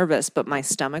so nervous, but my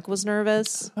stomach was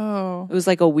nervous. Oh. It was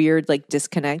like a weird like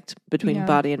disconnect between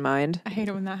body and mind. I hate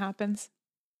it when that happens.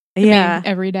 Yeah.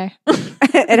 Every day.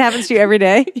 It happens to you every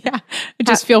day? Yeah. I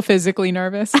just feel physically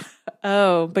nervous.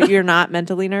 Oh, but you're not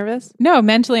mentally nervous? No,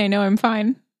 mentally I know I'm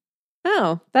fine.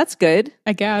 Oh, that's good.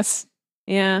 I guess.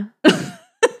 Yeah.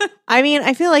 I mean,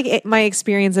 I feel like my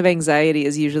experience of anxiety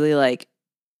is usually like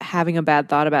having a bad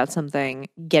thought about something,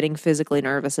 getting physically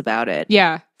nervous about it.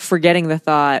 Yeah. Forgetting the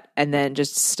thought and then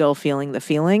just still feeling the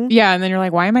feeling. Yeah. And then you're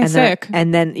like, why am I sick?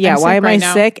 And then why am I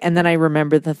sick? And then I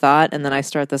remember the thought and then I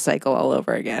start the cycle all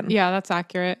over again. Yeah, that's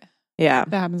accurate. Yeah.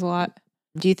 That happens a lot.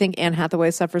 Do you think Anne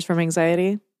Hathaway suffers from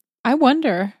anxiety? I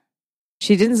wonder.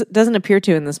 She doesn't appear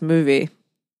to in this movie.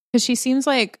 Because she seems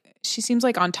like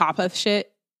on top of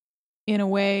shit in a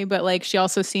way, but like she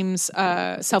also seems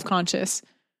self-conscious.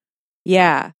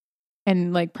 Yeah.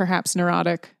 And like perhaps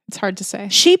neurotic. It's hard to say.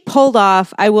 She pulled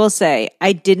off, I will say,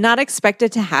 I did not expect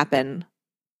it to happen,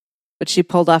 but she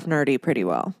pulled off nerdy pretty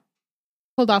well.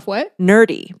 Pulled off what?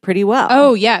 Nerdy pretty well.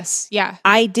 Oh, yes. Yeah.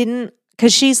 I didn't,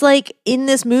 because she's like, in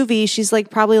this movie, she's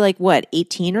like probably like, what,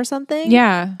 18 or something?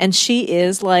 Yeah. And she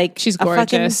is like, she's a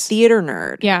gorgeous. fucking theater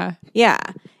nerd. Yeah. Yeah.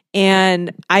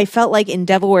 And I felt like in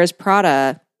Devil Wears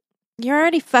Prada, you're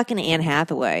already fucking Anne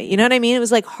Hathaway. You know what I mean? It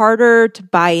was like harder to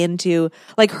buy into.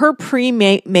 Like her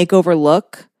pre-makeover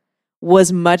look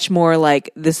was much more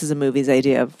like, this is a movie's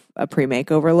idea of a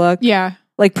pre-makeover look. Yeah.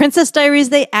 Like Princess Diaries,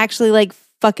 they actually like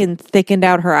fucking thickened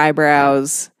out her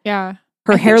eyebrows. Yeah.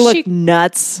 Her hair looked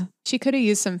nuts. She could have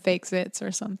used some fake zits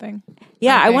or something.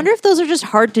 Yeah, I wonder if those are just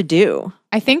hard to do.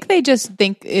 I think they just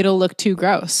think it'll look too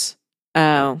gross.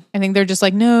 Oh. I think they're just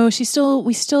like, no,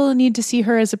 we still need to see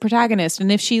her as a protagonist. And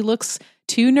if she looks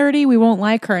too nerdy, we won't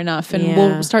like her enough. And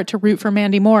we'll start to root for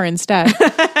Mandy Moore instead.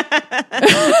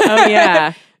 Oh,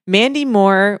 yeah. Mandy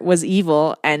Moore was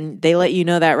evil, and they let you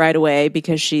know that right away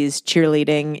because she's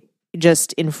cheerleading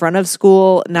just in front of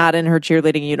school, not in her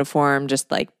cheerleading uniform, just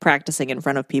like practicing in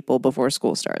front of people before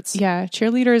school starts. Yeah,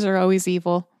 cheerleaders are always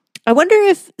evil. I wonder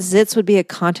if zits would be a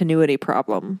continuity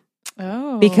problem.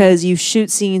 Oh. Because you shoot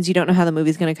scenes, you don't know how the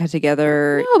movie's going to cut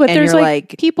together. No, but there's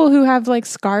like people who have like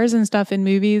scars and stuff in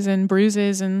movies and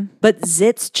bruises and... But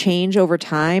zits change over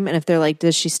time, and if they're like,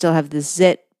 does she still have the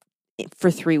zit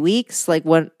for 3 weeks? Like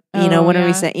what, when are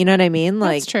we saying, you know what I mean?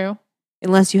 Like, that's true.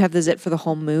 Unless you have the zit for the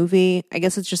whole movie. I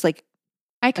guess it's just like...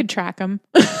 I could track them.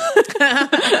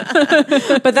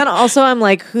 But then also I'm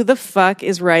like, who the fuck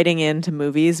is writing into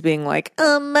movies being like,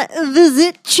 the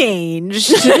zit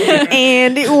changed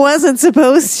and it wasn't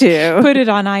supposed to. Put it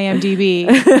on IMDb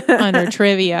under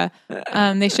trivia.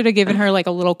 They should have given her like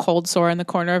a little cold sore in the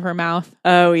corner of her mouth.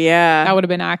 Oh yeah. That would have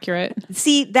been accurate.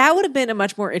 See, that would have been a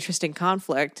much more interesting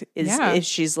conflict if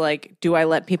she's like, do I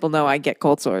let people know I get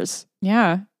cold sores?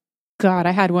 Yeah. God,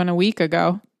 I had one a week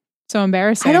ago. So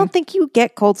embarrassing. I don't think you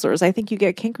get cold sores. I think you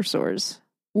get canker sores.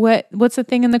 What's the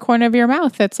thing in the corner of your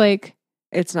mouth that's like...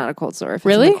 It's not a cold sore if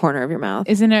really? It's in the corner of your mouth.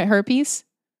 Isn't it herpes?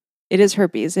 It is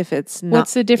herpes if it's not...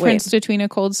 What's the difference between a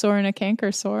cold sore and a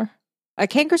canker sore? A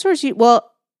canker sore is...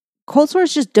 cold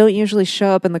sores just don't usually show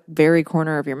up in the very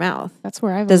corner of your mouth. That's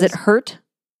where I've Does it hurt?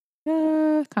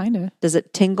 Kind of. Does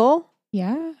it tingle?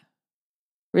 Yeah.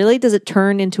 Really? Does it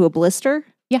turn into a blister?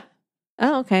 Yeah.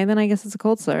 Oh, okay. Then I guess it's a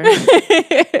cold sore.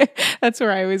 That's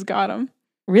where I always got them.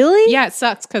 Really? Yeah, it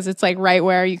sucks because it's like right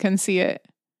where you can see it.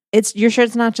 You're sure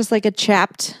it's not just like a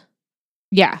chapped?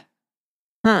 Yeah.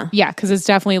 Huh. Yeah, because it's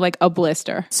definitely like a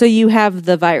blister. So you have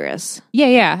the virus?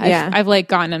 Yeah. I've like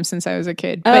gotten them since I was a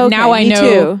kid, but Oh, okay. now I Me know.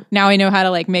 too. Now I know how to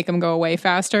like make them go away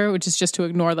faster, which is just to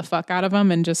ignore the fuck out of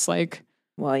them and just like.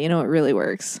 Well, you know what really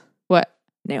works? What?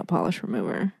 Nail polish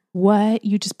remover. What?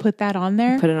 You just put that on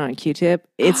there? Put it on a Q-tip.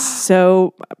 It's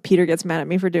so Peter gets mad at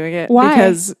me for doing it. Why?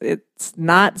 Because it's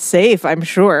not safe, I'm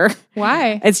sure.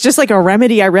 Why? It's just like a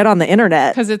remedy I read on the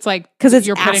internet. Because it's like Because it's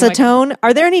you're putting, acetone.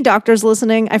 Are there any doctors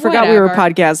listening? I forgot we were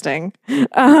Whatever. podcasting.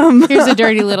 Here's a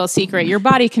dirty little secret. Your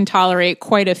body can tolerate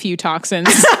quite a few toxins.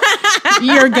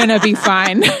 You're gonna be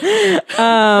fine for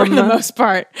the most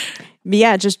part.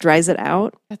 Yeah, it just dries it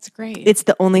out. That's great. It's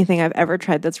the only thing I've ever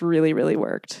tried that's really, really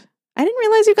worked. I didn't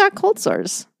realize you got cold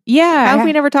sores. Yeah. How have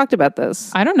we never talked about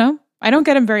this? I don't know. I don't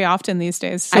get them very often these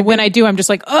days. So when I do, I'm just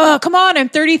like, oh, come on. I'm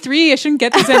 33. I shouldn't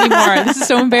get this anymore. This is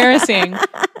so embarrassing.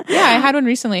 Yeah, I had one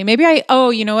recently.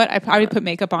 You know what? I probably put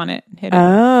makeup on it. And hit it.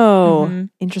 Oh,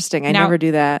 interesting. I never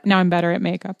do that. Now I'm better at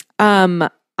makeup.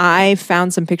 I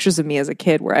found some pictures of me as a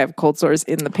kid where I have cold sores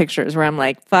in the pictures where I'm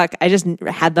like, fuck, I just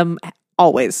had them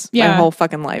always my whole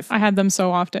fucking life. I had them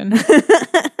so often.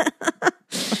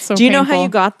 So do you know how painful. you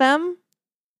got them?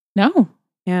 No.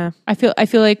 Yeah. I feel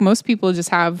like most people just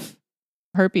have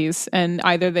herpes and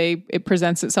either it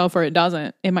presents itself or it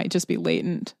doesn't. It might just be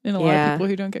latent in a lot of people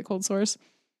who don't get cold sores.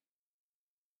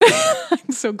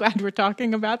 I'm so glad we're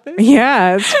talking about this.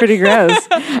 Yeah, it's pretty gross.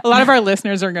 A lot of our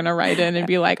listeners are going to write in and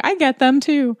be like, I get them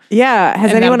too. Yeah.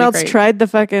 Has And anyone that'll be else great. tried the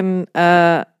fucking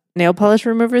nail polish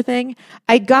remover thing?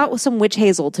 I got some witch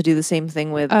hazel to do the same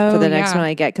thing with for the next one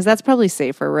I get, because that's probably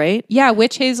safer, right? Yeah,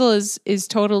 witch hazel is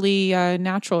totally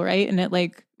natural, right? And it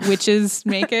like witches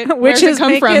make it. Where's Witches it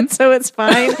come make from? it so it's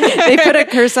fine. They put a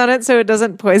curse on it so it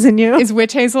doesn't poison you. Is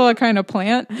witch hazel a kind of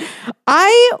plant?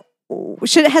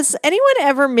 Has anyone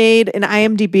ever made an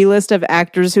IMDb list of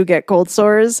actors who get cold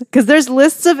sores? Because there's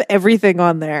lists of everything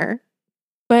on there.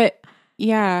 But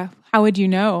yeah, how would you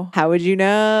know? How would you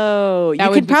know? That You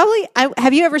would could be- probably.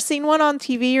 Have you ever seen one on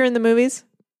TV or in the movies?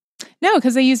 No,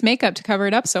 because they use makeup to cover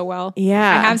it up so well.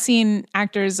 Yeah. I have seen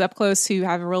actors up close who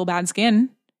have real bad skin.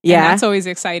 Yeah. And that's always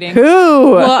exciting.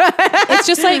 Who? Well, it's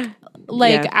just like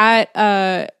Yeah.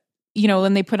 at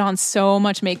when they put on so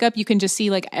much makeup, you can just see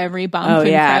like every bump and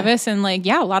crevice, and like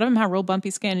a lot of them have real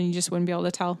bumpy skin, and you just wouldn't be able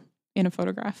to tell in a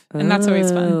photograph, and that's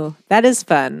always fun. Oh, that is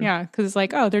fun. Yeah, because it's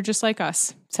like, oh, they're just like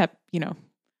us, except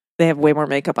They have way more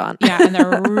makeup on. yeah, and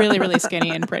they're really really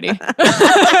skinny and pretty.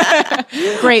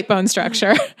 Great bone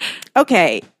structure.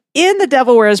 Okay. In The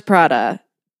Devil Wears Prada,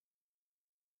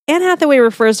 Anne Hathaway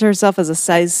refers to herself as a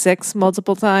size 6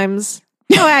 multiple times.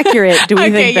 How accurate do we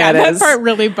think that is? That part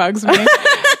really bugs me.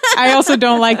 I also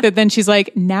don't like that then she's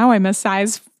like, now I'm a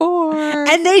size 4.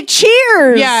 And they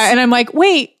cheers. Yeah, and I'm like,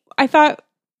 wait, I thought,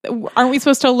 aren't we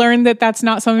supposed to learn that that's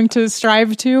not something to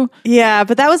strive to? Yeah,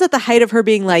 but that was at the height of her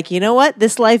being like, you know what?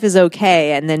 This life is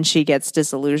okay. And then she gets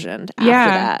disillusioned after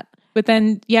that. But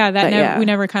then, we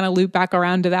never kind of loop back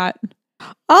around to that.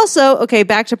 Also, okay,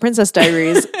 back to Princess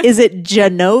Diaries. Is it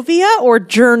Genovia or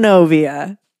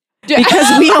Jernovia?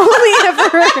 Because we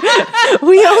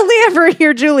only ever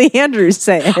hear Julie Andrews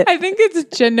say it. I think it's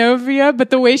Genovia, but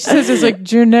the way she says it is like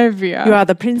Genovia. You are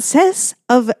the princess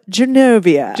of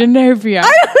Genovia. Genovia.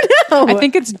 I don't know. I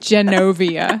think it's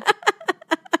Genovia.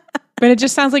 But it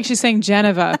just sounds like she's saying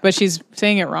Geneva, but she's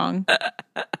saying it wrong.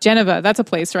 Geneva, that's a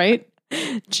place, right?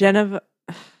 Geneva.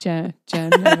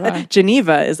 Geneva.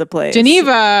 Geneva is a place.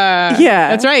 Geneva. Yeah.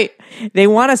 That's right. They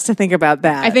want us to think about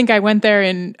that. I think I went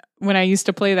there when I used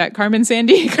to play that Carmen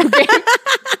Sandiego game.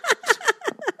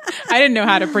 I didn't know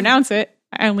how to pronounce it.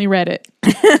 I only read it.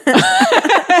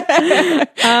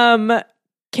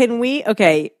 Can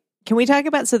we talk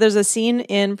about, so there's a scene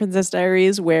in Princess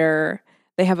Diaries where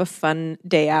they have a fun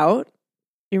day out.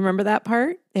 You remember that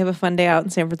part? They have a fun day out in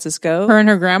San Francisco. Her and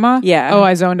her grandma? Yeah. Oh,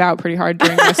 I zoned out pretty hard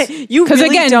during this. You really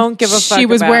again, don't give a fuck she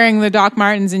was about- wearing the Doc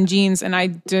Martens and jeans, and I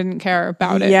didn't care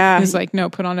about it. Yeah. It was like, no,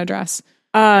 put on a dress.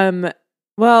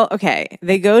 Well, okay.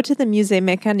 They go to the Musée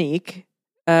Mécanique,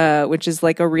 which is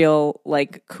like a real,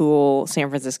 like, cool San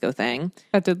Francisco thing.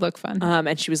 That did look fun.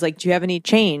 And she was like, do you have any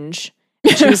change?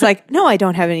 And she was like, no, I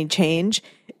don't have any change.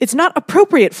 It's not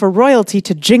appropriate for royalty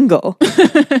to jingle,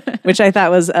 which I thought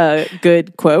was a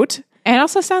good quote. And it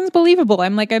also sounds believable.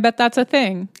 I'm like, I bet that's a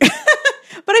thing. But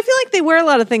I feel like they wear a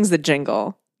lot of things that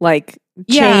jingle. like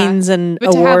chains and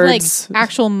but awards. to have like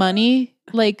actual money,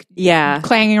 like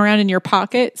clanging around in your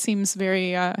pocket seems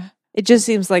very. It just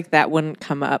seems like that wouldn't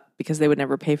come up because they would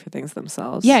never pay for things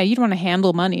themselves. Yeah, you'd want to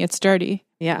handle money. It's dirty.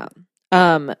 Yeah.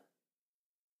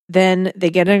 Then they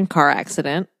get in a car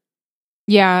accident.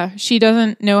 Yeah, she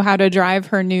doesn't know how to drive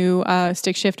her new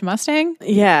stick shift Mustang.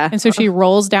 Yeah. And so she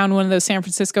rolls down one of those San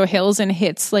Francisco hills and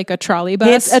hits like a trolley bus.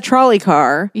 Hits a trolley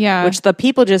car. Yeah. Which the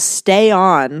people just stay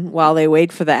on while they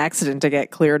wait for the accident to get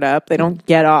cleared up. They don't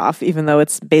get off, even though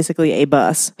it's basically a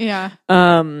bus. Yeah.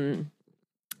 And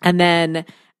then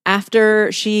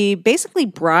after she basically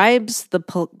bribes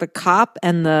the cop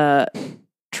and the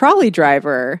trolley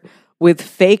driver with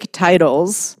fake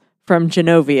titles from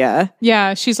Genovia.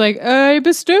 Yeah, she's like, I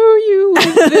bestow you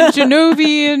with the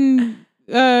Genovian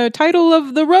title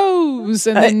of the rose.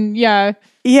 And then, Yeah,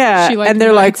 she, like, and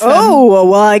they're like, them. oh,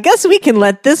 well, I guess we can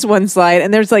let this one slide.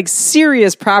 And there's like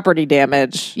serious property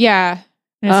damage. Yeah.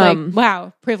 And it's like,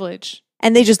 wow, privilege.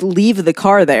 And they just leave the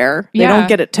car there. They don't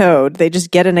get it towed. They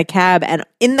just get in a cab. And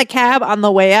in the cab on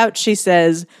the way out, she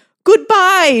says,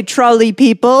 goodbye, trolley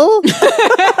people.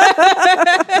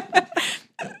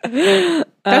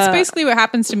 That's basically what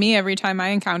happens to me every time I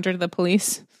encounter the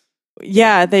police.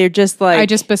 Yeah, they're just like... I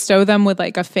just bestow them with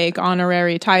like a fake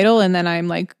honorary title, and then I'm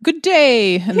like, good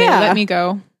day, and they let me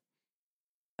go.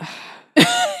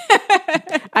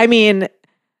 I mean,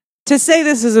 to say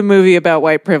this is a movie about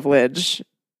white privilege...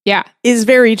 Yeah, is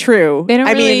very true. They don't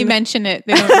really mention it.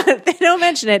 They don't. They don't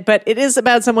mention it, but it is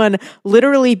about someone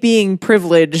literally being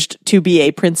privileged to be a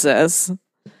princess.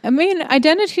 I mean,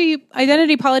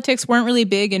 identity politics weren't really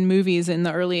big in movies in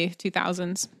the early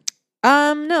 2000s.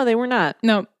 No, they were not.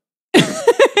 No.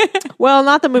 Well,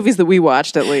 not the movies that we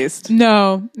watched, at least.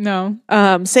 No.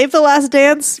 Save the Last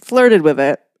Dance flirted with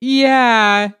it.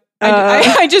 Yeah.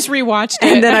 I just rewatched it.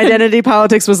 And then identity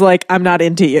politics was like, I'm not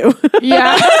into you.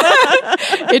 Yeah.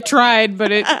 It tried,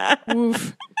 but it...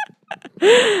 Oof.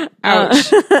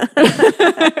 Ouch.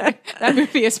 That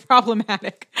movie is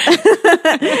problematic.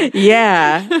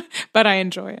 Yeah. But I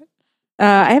enjoy it.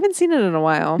 I haven't seen it in a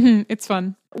while. It's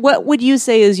fun. What would you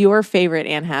say is your favorite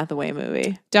Anne Hathaway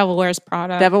movie? Devil Wears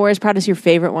Prada. Devil Wears Prada is your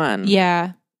favorite one?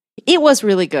 Yeah. It was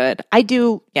really good. I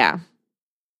do, yeah.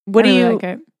 What I do really you... like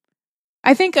it.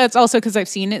 I think it's also because I've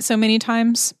seen it so many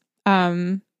times.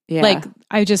 Yeah. Like,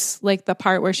 I just like the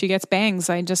part where she gets bangs.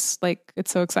 I just like,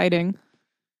 it's so exciting.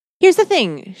 Here's the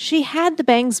thing. She had the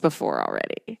bangs before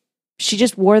already. She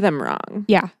just wore them wrong.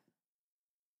 Yeah.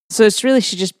 So it's really,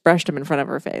 she just brushed them in front of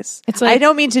her face. It's like, I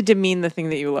don't mean to demean the thing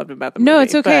that you loved about the movie. No,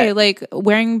 it's okay. But, like,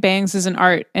 wearing bangs is an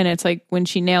art, and it's like when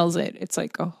she nails it, it's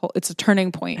like it's a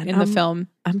turning point in the film.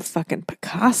 I'm fucking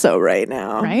Picasso right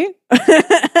now. Right?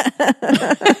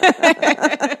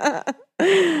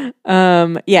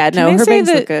 Yeah, no, her bangs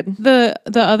look good. The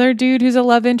other dude who's a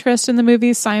love interest in the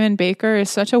movie, Simon Baker, is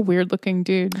such a weird looking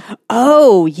dude.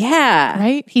 Oh, yeah.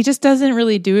 Right? He just doesn't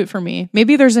really do it for me.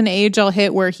 Maybe there's an age I'll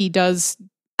hit where he does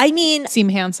seem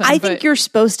handsome. I think you're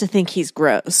supposed to think he's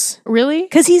gross. Really?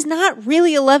 Because he's not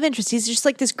really a love interest. He's just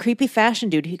like this creepy fashion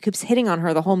dude who keeps hitting on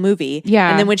her the whole movie.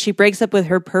 Yeah. And then when she breaks up with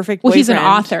her perfect boyfriend... Well, he's an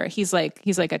author. He's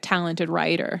like a talented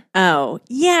writer. Oh,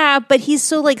 yeah, but he's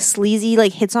so like sleazy,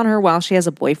 like hits on her while she has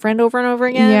a boyfriend over and over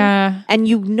again. Yeah. And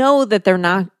you know that they're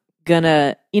not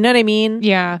gonna, you know what I mean?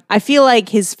 Yeah. I feel like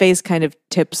his face kind of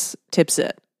tips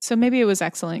it. So maybe it was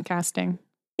excellent casting.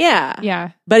 Yeah.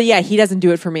 Yeah. But yeah, he doesn't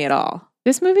do it for me at all.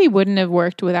 This movie wouldn't have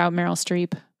worked without Meryl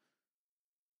Streep.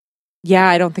 Yeah,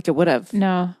 I don't think it would have.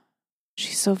 No.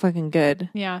 She's so fucking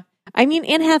good. Yeah. I mean,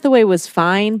 Anne Hathaway was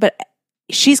fine, but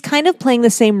she's kind of playing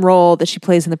the same role that she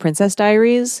plays in The Princess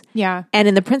Diaries. Yeah. And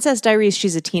in The Princess Diaries,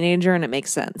 she's a teenager and it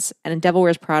makes sense. And in Devil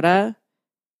Wears Prada,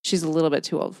 she's a little bit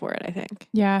too old for it, I think.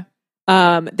 Yeah.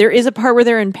 There is a part where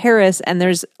they're in Paris and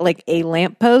there's like a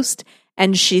lamppost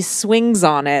and she swings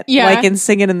on it, like in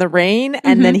Singing in the Rain,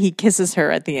 and then he kisses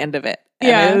her at the end of it.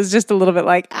 And it was just a little bit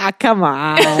like, come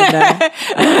on.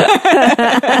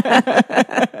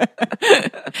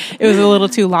 It was a little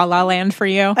too La La Land for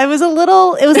you. It was a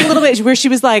little bit where she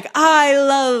was like, I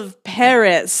love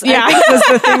Paris. Yeah. I think was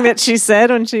the thing that she said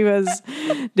when she was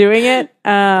doing it.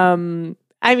 I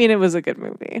mean, it was a good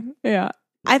movie. Yeah.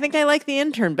 I think I like The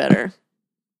Intern better.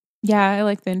 Yeah, I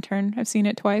like The Intern. I've seen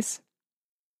it twice.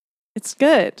 It's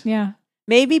good. Yeah.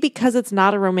 Maybe because it's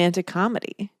not a romantic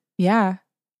comedy. Yeah.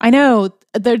 I know.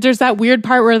 There's that weird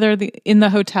part where they're in the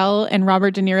hotel and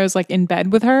Robert De Niro's like in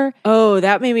bed with her. Oh,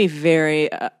 that made me very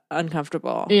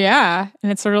uncomfortable. Yeah.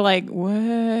 And it's sort of like,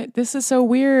 what? This is so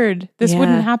weird. This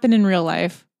wouldn't happen in real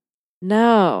life.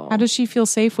 No. How does she feel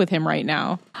safe with him right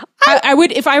now? I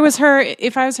would, if I was her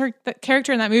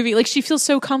character in that movie, like she feels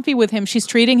so comfy with him. She's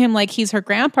treating him like he's her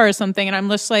grandpa or something. And I'm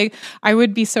just like, I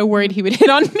would be so worried he would hit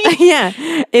on me.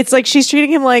 Yeah. It's like she's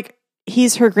treating him like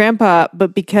he's her grandpa,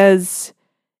 but because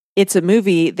it's a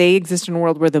movie, they exist in a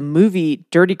world where the movie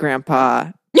Dirty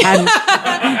Grandpa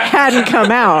hadn't come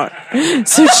out.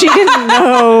 So she didn't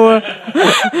know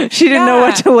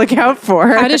what to look out for.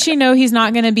 How does she know he's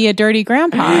not going to be a dirty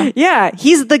grandpa? Yeah,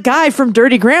 he's the guy from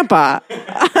Dirty Grandpa.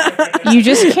 You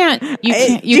just can't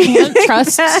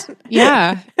trust.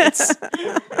 Yeah.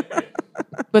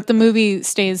 But the movie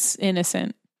stays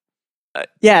innocent.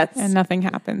 Yes. And nothing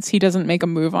happens. He doesn't make a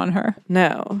move on her.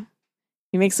 No.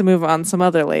 He makes a move on some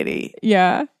other lady.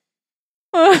 Yeah.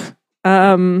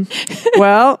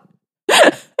 Well,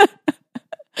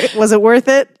 was it worth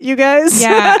it, you guys?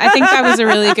 Yeah, I think that was a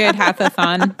really good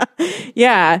Hathathon.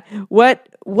 Yeah. What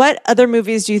other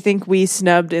movies do you think we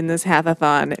snubbed in this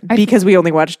Hathathon because we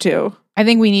only watched 2? I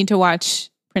think we need to watch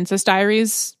Princess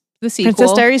Diaries, the sequel.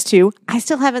 Princess Diaries 2. I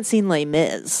still haven't seen Les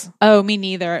Mis. Oh, me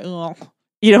neither. Ugh.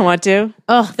 You don't want to?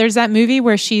 Oh, there's that movie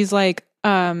where she's like,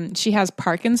 she has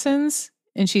Parkinson's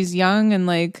and she's young and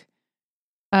like,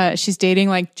 she's dating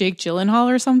like Jake Gyllenhaal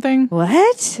or something.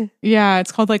 What? Yeah,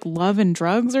 it's called like Love and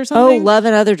Drugs or something. Oh, Love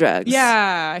and Other Drugs.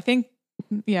 Yeah, I think.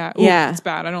 Yeah, ooh, yeah, it's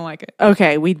bad. I don't like it.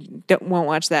 Okay, we won't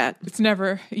watch that. It's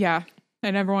never. Yeah,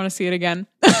 I never want to see it again.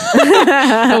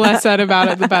 The less said about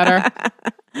it, the better.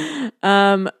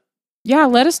 Yeah,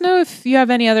 let us know if you have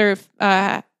any other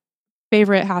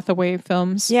favorite Hathaway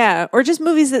films. Yeah, or just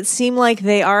movies that seem like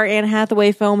they are Anne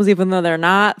Hathaway films, even though they're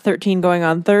not. 13 going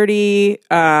on 30.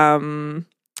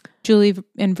 Julie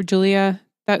and Julia.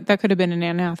 That could have been an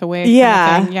Anne Hathaway. Yeah.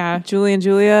 Kind of thing. Yeah. Julie and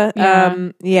Julia.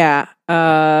 Yeah.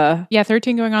 Yeah.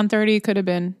 13 going on 30 could have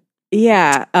been.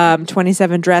 Yeah.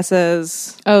 27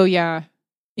 Dresses. Oh, yeah.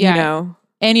 Yeah. You know.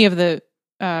 Any of the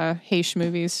Heish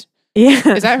movies.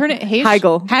 Yeah. Is that her name?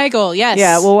 Heigl, yes.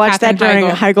 Yeah, we'll watch Catherine that during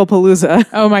Heigl. Heigl-palooza.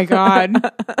 Oh my God.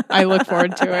 I look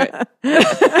forward to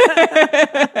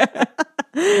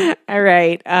it. All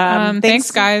right.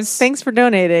 Thanks, guys. Thanks for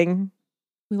donating.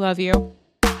 We love you.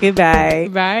 Goodbye.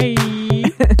 Bye. Baby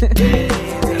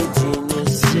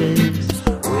geniuses,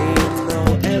 we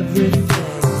know everything.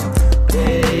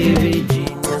 Baby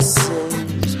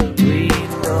geniuses, we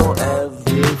know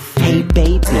everything. Hey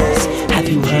babies, have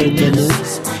you heard the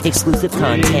news? Exclusive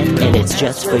content and it's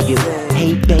just for you.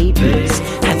 Hey babies,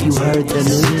 have you heard the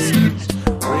news?